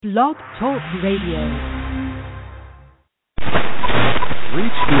Blog Talk Radio.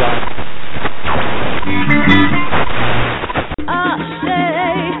 Reach the I say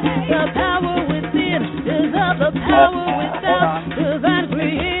the power within is of the power without. Divine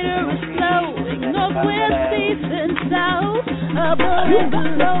Creator is flowing northwest, east, and south, above and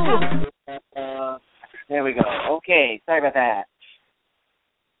below. There we go. Okay, sorry about that.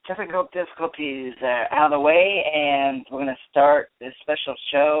 Technical difficulties are out of the way, and we're going to start this special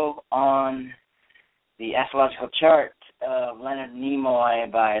show on the astrological chart of Leonard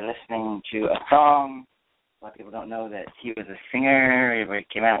Nimoy by listening to a song. A lot of people don't know that he was a singer. He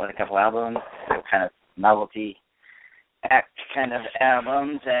came out with a couple albums, kind of novelty act kind of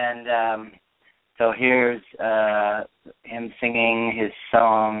albums, and so here's him singing his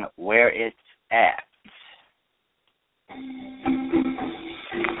song, Where It's At.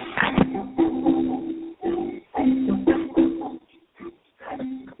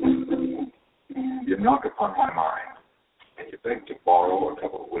 You knock upon my mind, and you beg to borrow a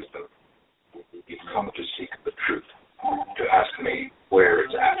cup of wisdom. You've come to seek the truth, to ask me where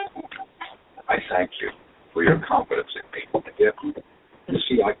it's at. I thank you for your confidence in me. And yet, you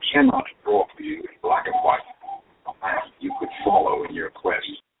see, I cannot draw for you in black and white a path you could follow in your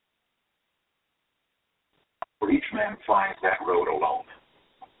quest. For each man finds that road alone,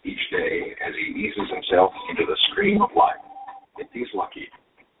 each day as he eases himself into the stream of life. If he's lucky,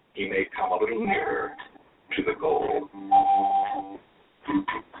 he may come a little nearer to the goal.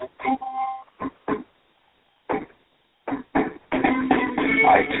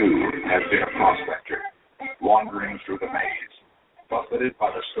 I, too, have been a prospector, wandering through the maze, buffeted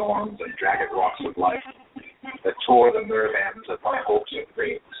by the storms and jagged rocks of life that tore the nerve ends of my hopes and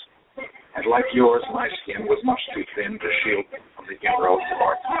dreams. And like yours, my skin was much too thin to shield me from the inroads of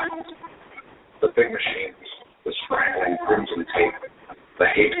our times. The big machines, the strangling crimson tape, the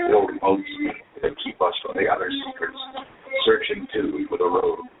hate-filled moats that keep us from the other secrets, searching too for the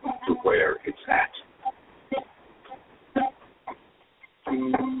road to where it's at.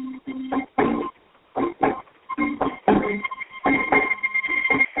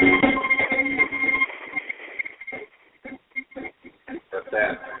 But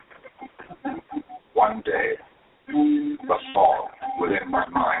then, one day, the fog within my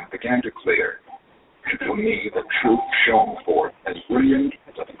mind began to clear, and for me the truth shone forth as brilliant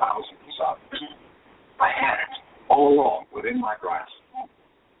as 1,000 suns. I had it all along within my grasp.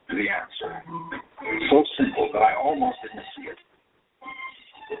 The answer, so simple that I almost didn't see it.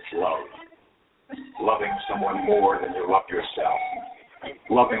 It's love. Loving someone more than you love yourself.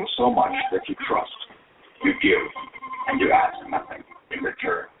 Loving so much that you trust, you give, and you ask nothing in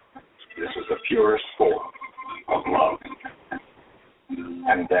return. This is the purest form of love.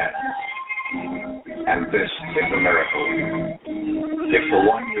 And this is the miracle. If the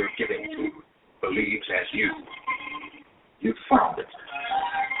one you're giving to believes as you've found it.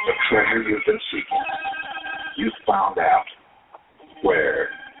 The treasure you've been seeking. You've found out where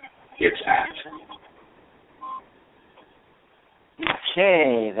it's at.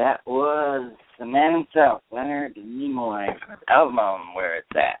 Okay, that was the man himself, Leonard Nimoy, from his album, Where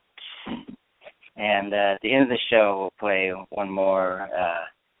It's At. And at the end of the show, we'll play one more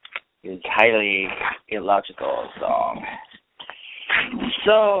his highly illogical song.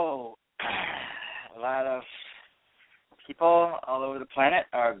 So, a lot of people all over the planet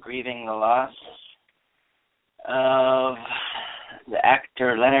are grieving the loss of the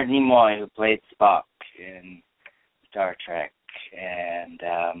actor Leonard Nimoy, who played Spock in Star Trek. And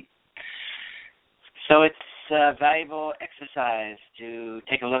so it's a valuable exercise to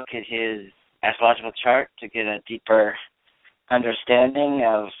take a look at his astrological chart to get a deeper understanding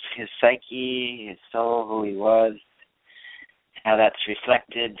of his psyche, his soul, who he was, how that's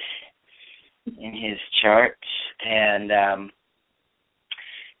reflected in his chart. And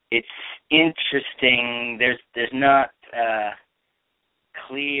it's interesting. There's not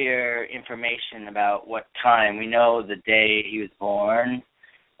clear information about what time. We know the day he was born,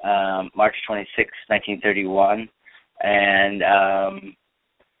 March 26, 1931, and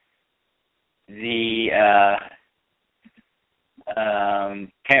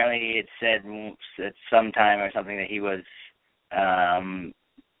apparently it said at some time or something that he was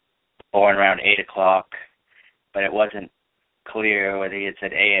born around 8 o'clock, but it wasn't clear whether he had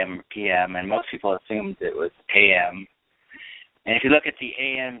said AM or PM, and most people assumed it was AM. And if you look at the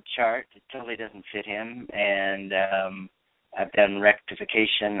AM chart, it totally doesn't fit him, and I've done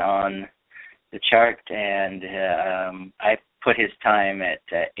rectification on the chart, and I put his time at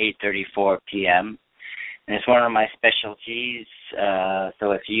 8:34 p.m., and it's one of my specialties.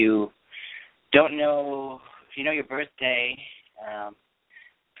 So if you don't know, if you know your birthday,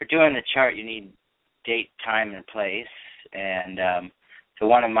 for doing the chart, you need date, time, and place. And so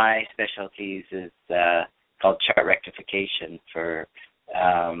one of my specialties is called chart rectification for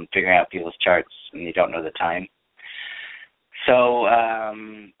figuring out people's charts when you don't know the time. So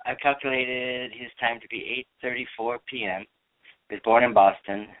I've calculated his time to be 8:34 p.m. He was born in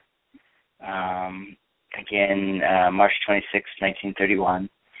Boston. Again, March 26, 1931.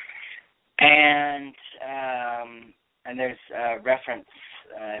 And there's a reference,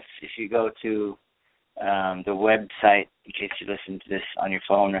 if you go to the website, in case you listen to this on your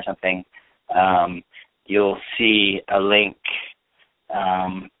phone or something, you'll see a link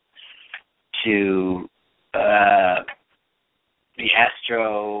to the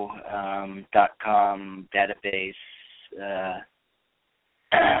astro.com database.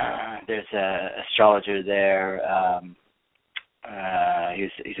 There's an astrologer there.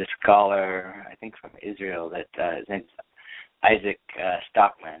 He's a scholar, I think from Israel, that his name's Isaac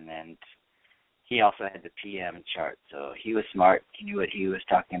Stockman, and he also had the PM chart, so he was smart. He knew what he was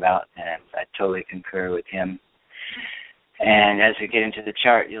talking about, and I totally concur with him. And as we get into the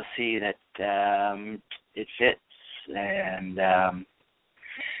chart, you'll see that it fits. And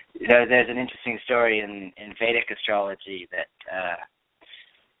there's an interesting story in Vedic astrology that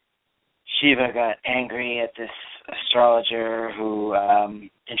Shiva got angry at this astrologer who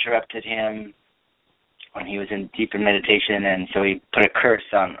interrupted him when he was in deeper meditation, and so he put a curse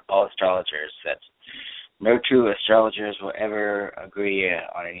on all astrologers that no true astrologers will ever agree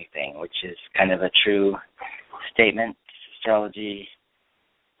on anything, which is kind of a true statement. Astrology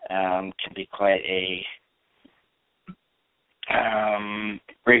can be quite a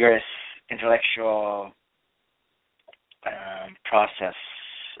rigorous intellectual process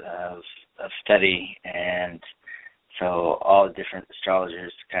of study, and so all different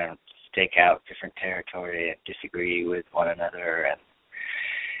astrologers kind of stake out different territory and disagree with one another. And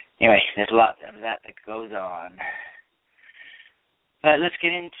anyway, there's a lot of that goes on. But let's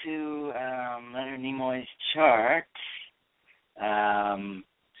get into Leonard Nimoy's chart.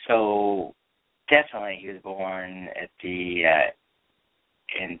 So definitely he was born at the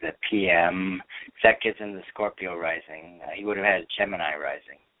in the PM. That gives him the Scorpio rising. He would have had a Gemini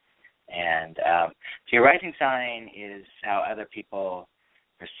rising. And so your rising sign is how other people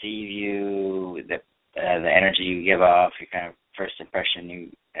perceive you, the energy you give off, your kind of first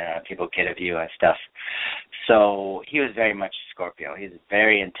impression people get of you and stuff. So he was very much Scorpio. He's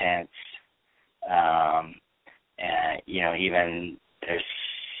very intense. And even there's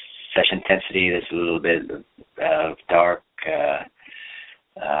such intensity, there's a little bit of dark,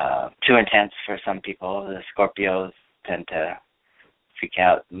 too intense for some people. The Scorpios tend to freak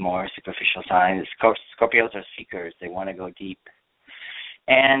out more superficial signs. Scorpios are seekers. They want to go deep.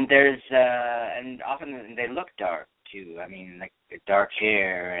 And there's, and often they look dark too. I mean, like dark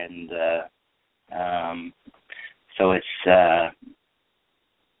hair, and so it's,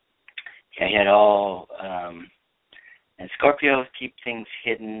 he had all, and Scorpios keep things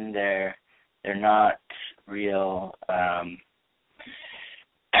hidden. They're not real.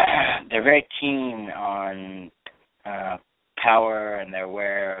 They're very keen on power, and they're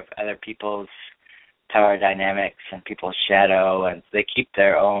aware of other people's power dynamics and people's shadow, and they keep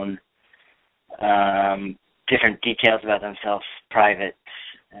their own different details about themselves private,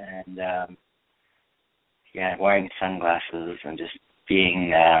 and wearing sunglasses and just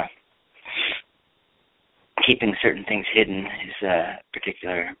being keeping certain things hidden is a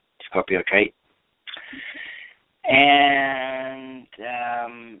particular Scorpio trait. And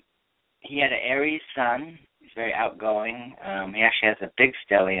he had an Aries sun. He's very outgoing. He actually has a big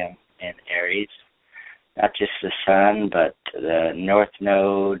stellium in Aries, not just the sun, but the North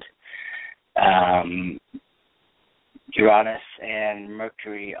Node, Uranus and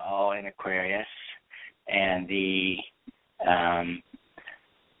Mercury all in Aquarius, and the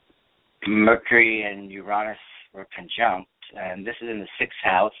Mercury and Uranus were conjunct, and this is in the 6th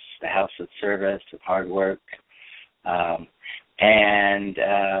house, the house of service, of hard work, and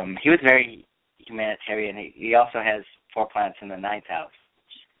he was very humanitarian. He also has 4 planets in the 9th house,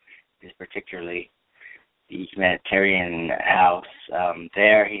 which is particularly the humanitarian house.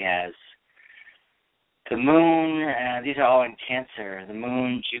 There he has the moon, these are all in Cancer, the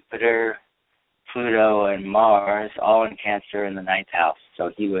moon, Jupiter, Pluto, and Mars, all in Cancer in the 9th house.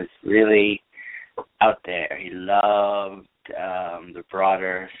 So he was really out there. He loved the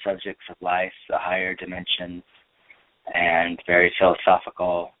broader subjects of life, the higher dimensions, and very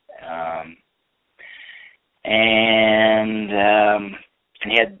philosophical. And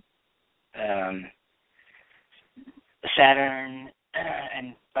he had Saturn,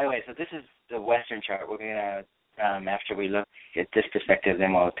 and by the way, so this is the Western chart. We're going to after we look at this perspective,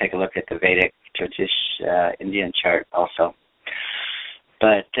 then we'll take a look at the Vedic Jyotish Indian chart also.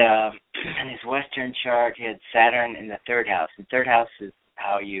 But in his Western chart, he had Saturn in the third house. The third house is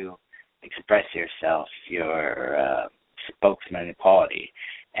how you express yourself, your spokesman quality.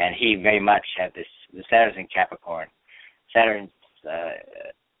 And he very much had this. The Saturn's in Capricorn. Saturn's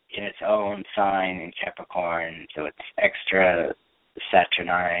in its own sign in Capricorn, so it's extra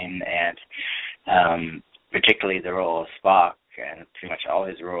Saturnine, and particularly the role of Spock and pretty much all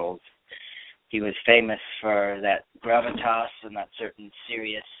his roles. He was famous for that gravitas and that certain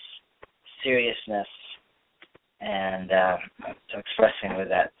seriousness, and expressing with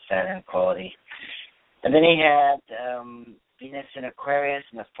that Saturn quality. And then he had Venus in Aquarius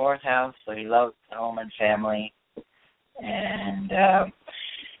in the fourth house, so he loved home and family. And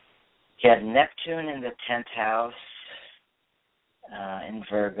he had Neptune in the 10th house in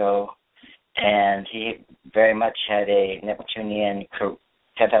Virgo, and he very much had a Neptunian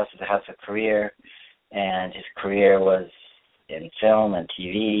 10th house is the house of career, and his career was in film and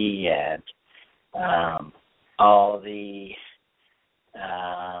TV and all the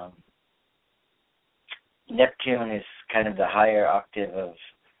Neptune is kind of the higher octave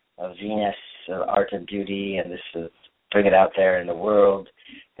of Venus, art and beauty, and this is bring it out there in the world.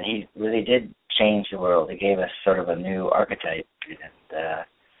 And he really did change the world. He gave us sort of a new archetype. And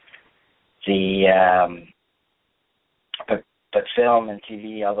but film and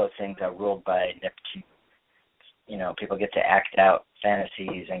TV, all those things are ruled by Neptune. You know, people get to act out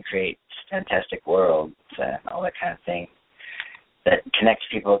fantasies and create fantastic worlds and all that kind of thing that connects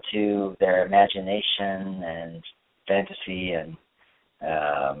people to their imagination and fantasy and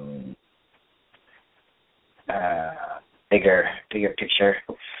bigger picture.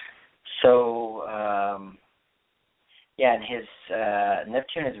 So, and his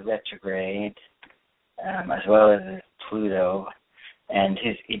Neptune is retrograde, as well as Pluto, and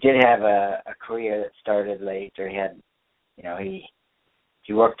he did have a career that started late, or he had,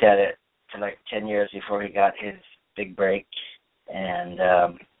 he worked at it for like 10 years before he got his big break, and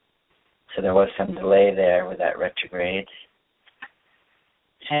so there was some delay there with that retrograde.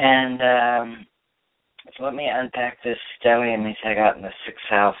 And so let me unpack this stellium I got in the 6th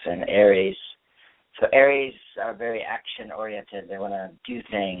house in Aries. So Aries are very action-oriented. They want to do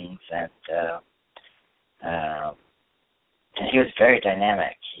things, and he was very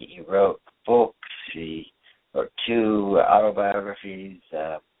dynamic. He wrote books. He wrote 2 autobiographies. He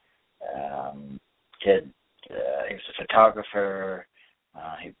was a photographer.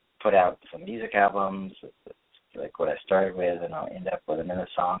 He put out some music albums, like what I started with, and I'll end up with another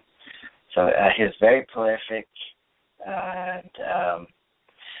song. So he was very prolific, and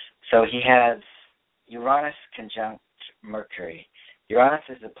so he has Uranus conjunct Mercury. Uranus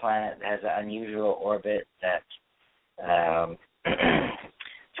is a planet that has an unusual orbit that,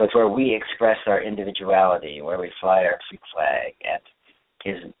 so it's where we express our individuality, where we fly our freak flag,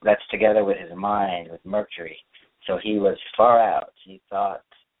 and that's together with his mind, with Mercury. So he was far out. He thought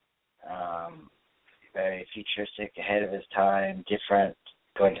very futuristic, ahead of his time, different,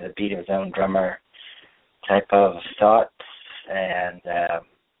 going to the beat of his own drummer type of thoughts, and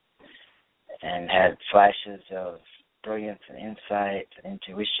had flashes of brilliance and insight and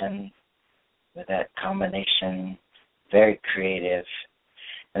intuition with that combination, very creative.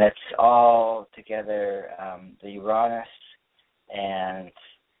 And that's all together, the Uranus and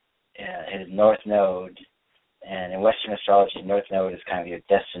his North Node. And in Western astrology, North Node is kind of your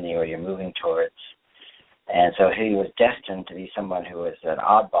destiny or you're moving towards. And so he was destined to be someone who was an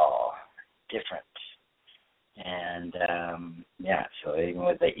oddball, different. And, so even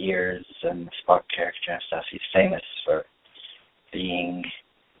with the ears and the Spock character and stuff, he's famous for being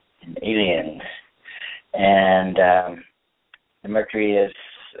an alien. And the Mercury is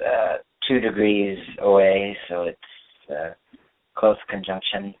 2 degrees away, so it's close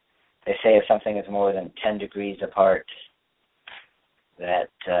conjunction. They say if something is more than 10 degrees apart, that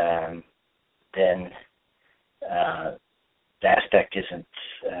then the aspect isn't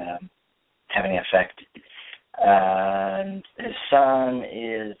having an effect. And his sun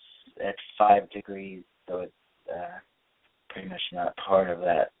is at 5 degrees, so it's pretty much not part of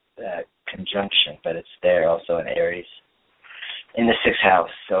that conjunction, but it's there also in Aries in the 6th house.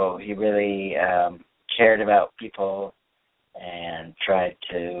 So he really cared about people and tried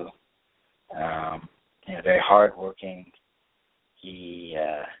to, very hardworking. He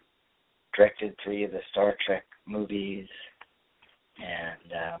directed 3 of the Star Trek movies,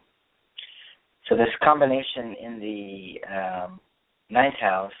 and so this combination in the 9th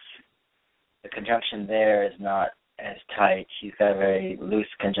house, the conjunction there is not as tight. He's got a very loose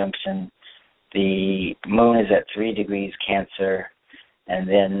conjunction the moon is at 3 degrees Cancer, and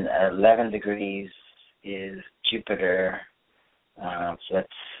then 11 degrees is Jupiter. So that's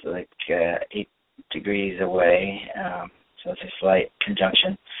like 8 degrees away. So it's a slight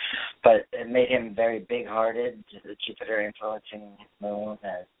conjunction. But it made him very big-hearted, the Jupiter influencing his moon.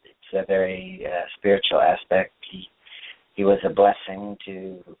 It's a very spiritual aspect. He was a blessing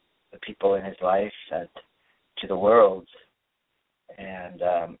to the people in his life and to the world. And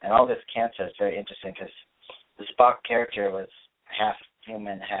all this Cancer is very interesting because the Spock character was half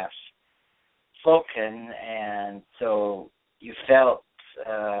human, half Vulcan, and so you felt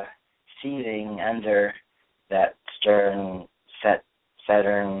seething under that stern,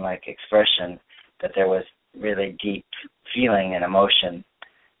 Saturn-like expression, that there was really deep feeling and emotion.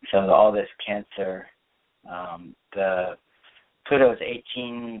 So all this Cancer, the Pluto's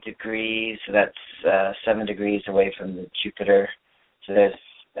 18 degrees, so that's 7 degrees away from the Jupiter. So there's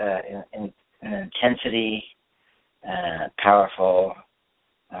an intensity, powerful,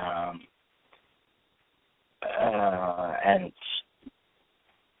 and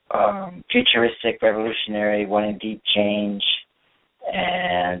futuristic, revolutionary, wanting deep change,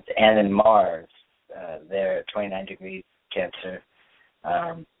 and in Mars, there at 29 degrees Cancer.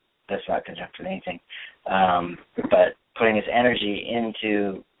 That's not conjunct with anything, but putting his energy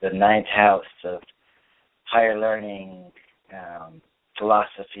into the 9th house of higher learning,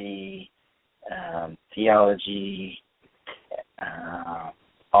 philosophy, theology,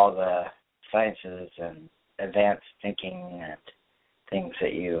 all the sciences and advanced thinking and things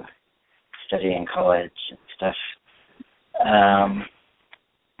that you study in college and stuff.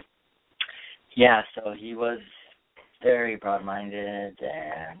 So he was very broad-minded,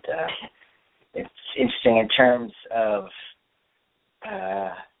 and it's interesting in terms of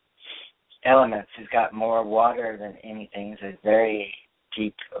elements. He's got more water than anything, so he's very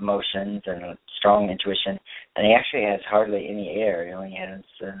deep emotions and a strong intuition, and he actually has hardly any air. He only has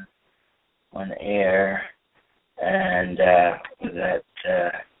one air, and that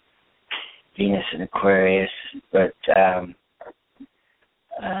Venus in Aquarius, but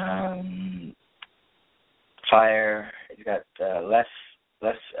fire. He's got less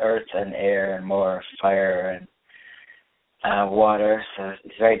earth and air and more fire and water. So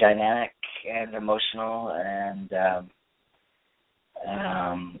he's very dynamic and emotional, and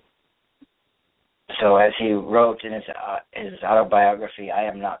so as he wrote in his autobiography, "I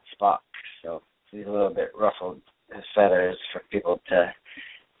am not Spock." So he's a little bit ruffled his feathers for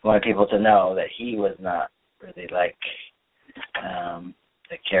wanted people to know that he was not really like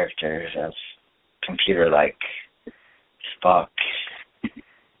the characters of computer-like Spock.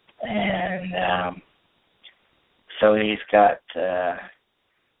 And so he's got a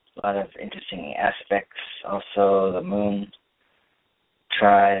lot of interesting aspects. Also, the moon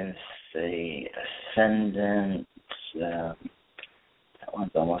trines the ascendant. That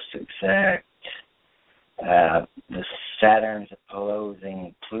one's almost exact. The Saturn's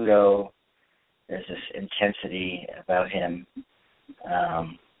opposing Pluto. There's this intensity about him.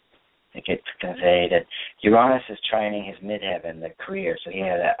 It gets conveyed. And Uranus is trining his midheaven, the career. So he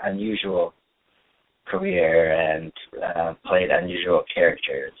had an unusual career and played unusual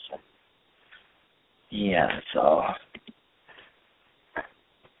characters. Yeah, that's all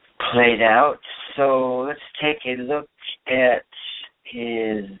played out. So let's take a look at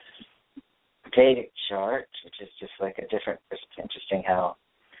his Vedic chart, which is just like a different. It's interesting how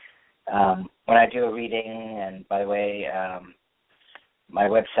when I do a reading, and by the way, my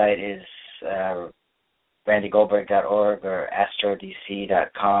website is randygoldberg.org or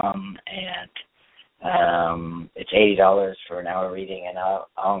astrodc.com, and it's $80 for an hour reading, and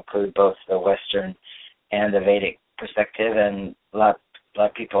I'll include both the Western and the Vedic perspective, and a lot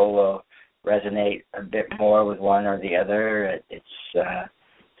of people will resonate a bit more with one or the other.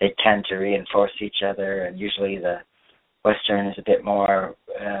 They tend to reinforce each other, and usually the Western is a bit more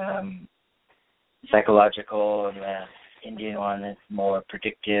psychological, and the Indian one is more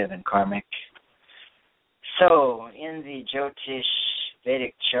predictive and karmic. So, in the Jyotish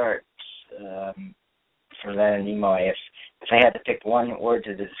Vedic chart for Leonard Nimoy, if I had to pick one word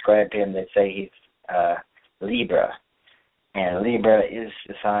to describe him, they'd say he's Libra. And Libra is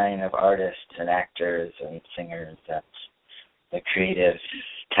the sign of artists and actors and singers. That's the creative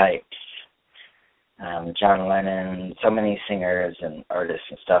types. John Lennon, so many singers and artists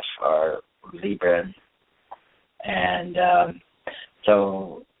and stuff are Libra. And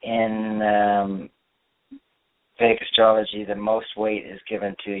so in Vedic astrology, the most weight is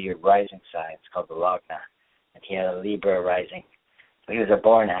given to your rising sign. It's called the Lagna. And he had a Libra rising. So he was a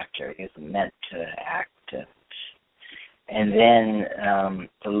born actor. He was meant to act. And then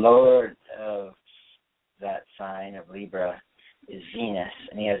the Lord of that sign of Libra is Venus,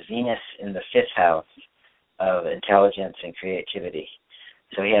 and he has Venus in the 5th house of intelligence and creativity.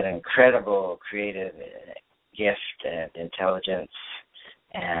 So he had an incredible creative gift and intelligence,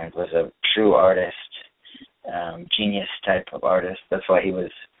 and was a true artist, genius type of artist. That's why he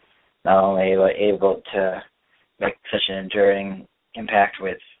was not only able to make such an enduring impact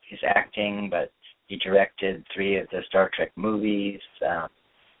with his acting, but he directed 3 of the Star Trek movies.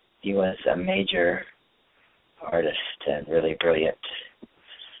 He was a major artist and really brilliant.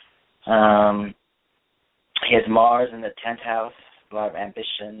 He has Mars in the 10th house, a lot of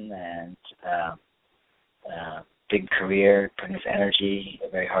ambition and big career, brings energy,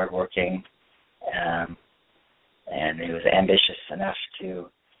 very hardworking, and he was ambitious enough to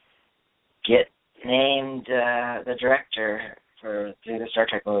get named the director for the Star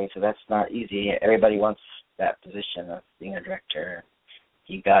Trek movie, so that's not easy. Everybody wants that position of being a director.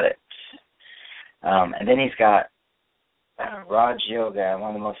 He got it. And then he's got Raj Yoga, one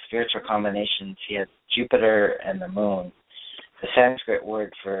of the most spiritual combinations. He has Jupiter and the moon. The Sanskrit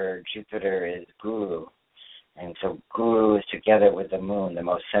word for Jupiter is guru. And so guru is together with the moon, the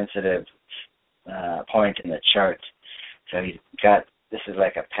most sensitive point in the chart. So he's got, this is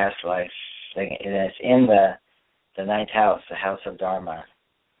like a past life thing. And it's in the 9th house, the house of Dharma,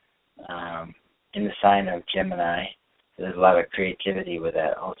 in the sign of Gemini. So there's a lot of creativity with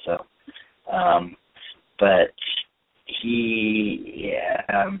that also. But to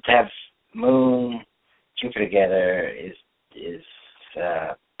have Moon, Jupiter together is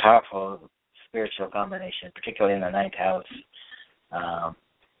powerful spiritual combination, particularly in the 9th house.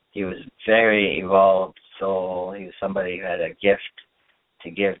 He was very evolved soul. He was somebody who had a gift to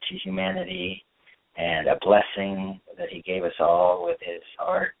give to humanity and a blessing that he gave us all with his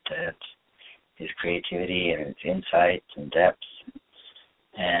art and his creativity and his insight and depth.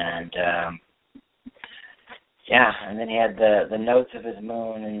 And and then he had the nodes of his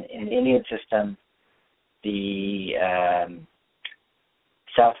moon in the Indian system. The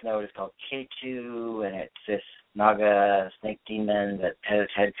south node is called Ketu, and it's this Naga snake demon that had his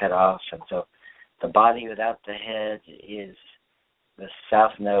head cut off. And so the body without the head is the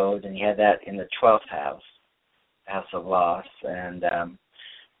south node, and he had that in the 12th house, house of loss. And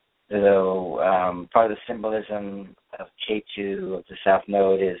part of the symbolism of Ketu, of the south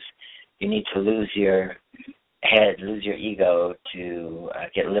node, is you need to lose your head, lose your ego to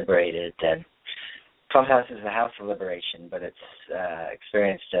get liberated. And 12th house is the house of liberation, but it's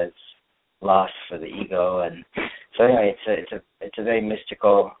experienced as loss for the ego. And so anyway, it's a very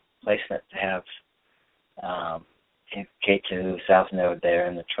mystical placement to have Ketu south node there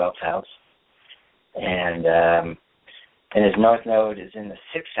in the 12th house. And his north node is in the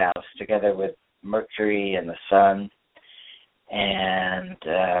 6th house together with Mercury and the Sun. And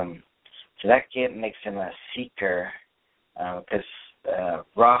so that makes him a seeker, because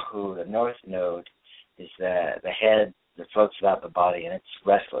Rahu, the north node, is the head that floats without the body, and it's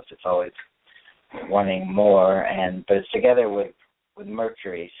restless. It's always wanting more, but it's together with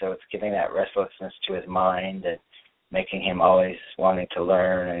Mercury, so it's giving that restlessness to his mind and making him always wanting to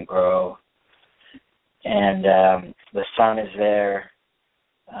learn and grow. And the Sun is there.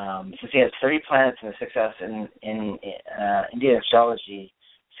 Since he has 30 planets in the 6th house, in Indian astrology,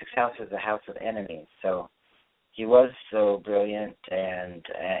 6th house is the house of enemies. So he was so brilliant and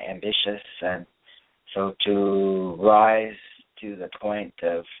ambitious, and so to rise to the point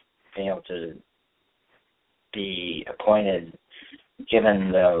of being able to be appointed,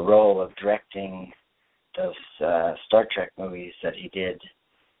 given the role of directing those Star Trek movies that he did,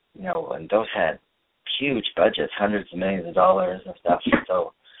 and those had huge budgets, hundreds of millions of dollars and stuff.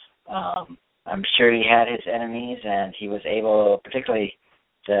 So I'm sure he had his enemies, and he was able, particularly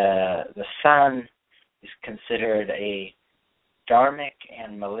the Sun is considered a dharmic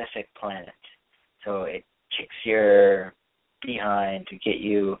and malefic planet. So it kicks your behind to get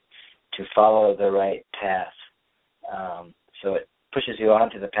you to follow the right path. So it pushes you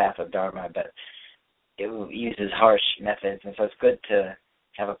onto the path of Dharma, but it uses harsh methods. And so it's good to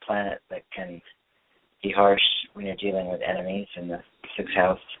have a planet that can be harsh when you're dealing with enemies in the 6th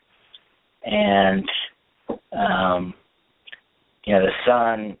house. And, the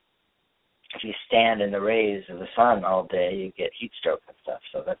sun, if you stand in the rays of the sun all day, you get heat stroke and stuff.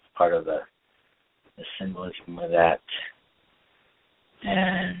 So that's part of the symbolism of that.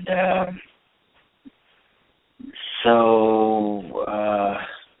 And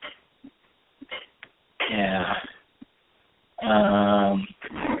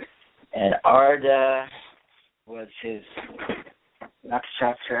and Arda was his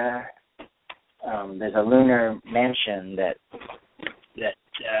nakshatra, there's a lunar mansion that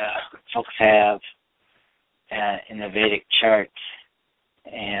folks have in the Vedic chart,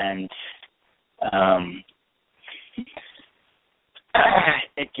 and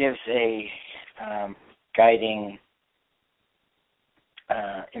it gives a guiding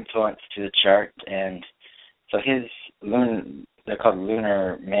influence to the chart. And so they're called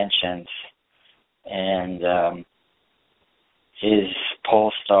lunar mansions, and his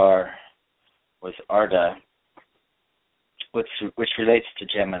pole star was Arda, which relates to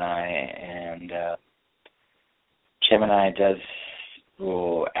Gemini, and Gemini does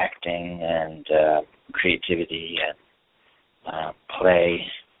rule acting and creativity and play,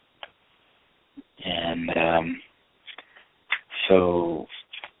 and so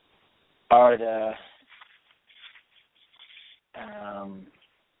Arda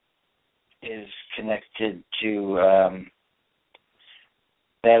is connected to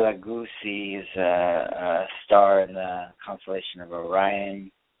Bela Lugosi, is a star in the constellation of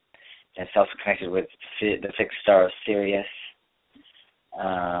Orion. It's also connected with the fixed star of Sirius,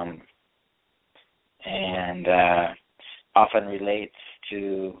 and often relates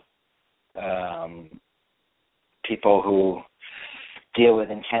to people who deal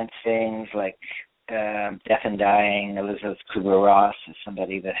with intense things like death and dying. Elizabeth Kubler-Ross is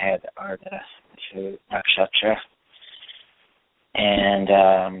somebody that had Arda to Nakshatra. And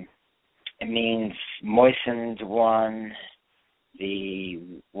it means moistened one, the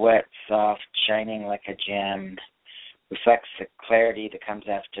wet, soft, shining like a gem, reflects the clarity that comes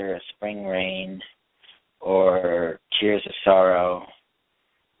after a spring rain or tears of sorrow.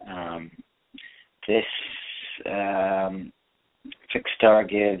 This fixed star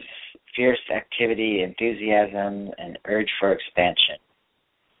gives fierce activity, enthusiasm, and urge for expansion.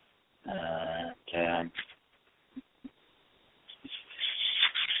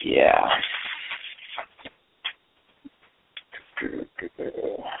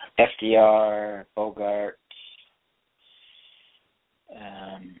 FDR, Bogart,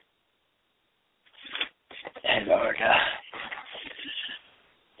 and Arda.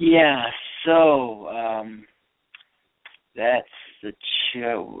 So that's the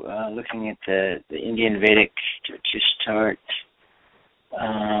show. Looking at the Indian Vedic chart.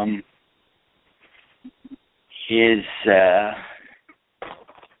 His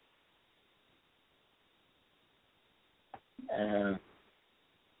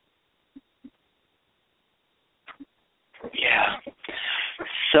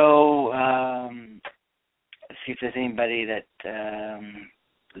So, let's see if there's anybody that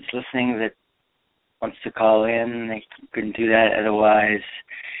is listening that wants to call in. They couldn't do that. Otherwise,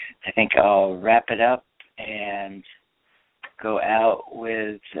 I think I'll wrap it up and go out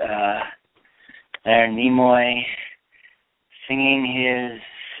with Leonard Nimoy singing his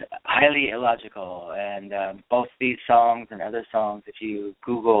Highly Illogical. And both these songs and other songs, if you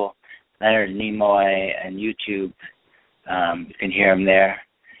Google Leonard Nimoy and YouTube, you can hear him there.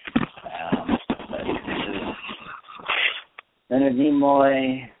 This is Leonard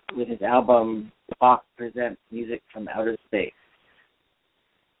Nimoy with his album Spock Presents Music from Outer Space.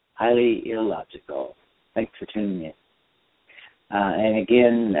 Highly Illogical. Thanks for tuning in. And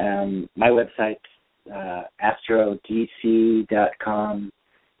again, my website's astrodc.com,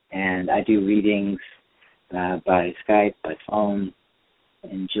 and I do readings by Skype, by phone.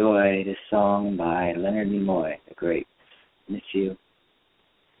 Enjoy this song by Leonard Nimoy, the great. Miss you.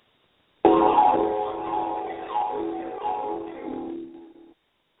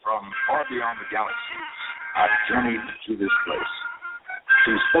 From far beyond the galaxies, I've journeyed to this place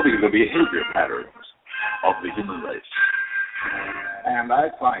to study the behavior patterns of the human race. And I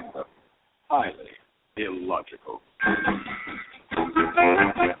find them highly illogical.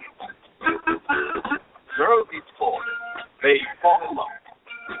 Girl meets boy. They fall in love.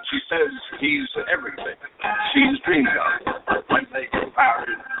 She says he's everything she's dreamed of. When they get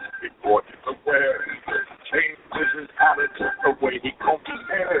married, before he's aware, changes his habits, the way he combs his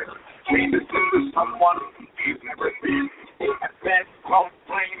hair, changes into someone he's never been, and then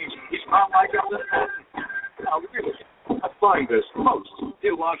complains he's not like other men. Now really, I find this most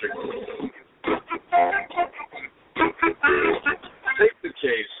illogical. Take the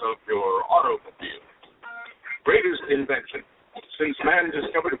case of your automobile. Greatest invention since man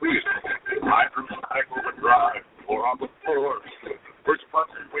discovered wheels, hydromatic overdrive, or on the floor, push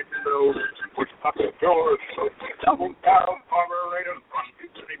button windows, push button doors, double barrel carburetor,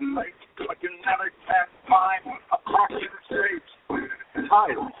 running lights, a kinetic fast time, a parking space,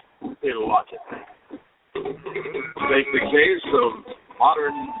 highly illogical. Take the case of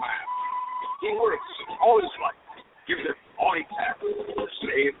modern man. He works all his life, gives it all he can,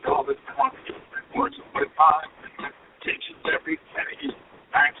 saves all his money, works every time, teaches every penny,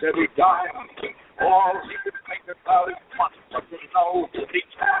 banks every dime. All he can think about is wants to know if he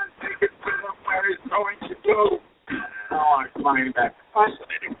can take it to him where he's going to go. Now I find that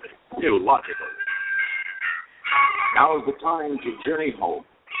fascinating, illogical. Now is the time to journey home,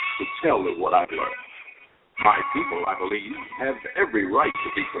 to tell of what I've learned. My people, I believe, have every right to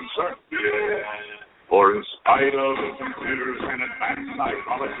be concerned. For in spite of computers and advanced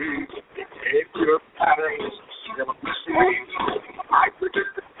psychology, behavior patterns, skill mysteries, I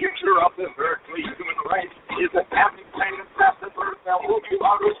predict the future of this earthly human race is a damning pain and fast the birth that will be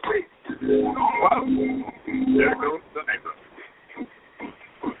outer space. Well, there goes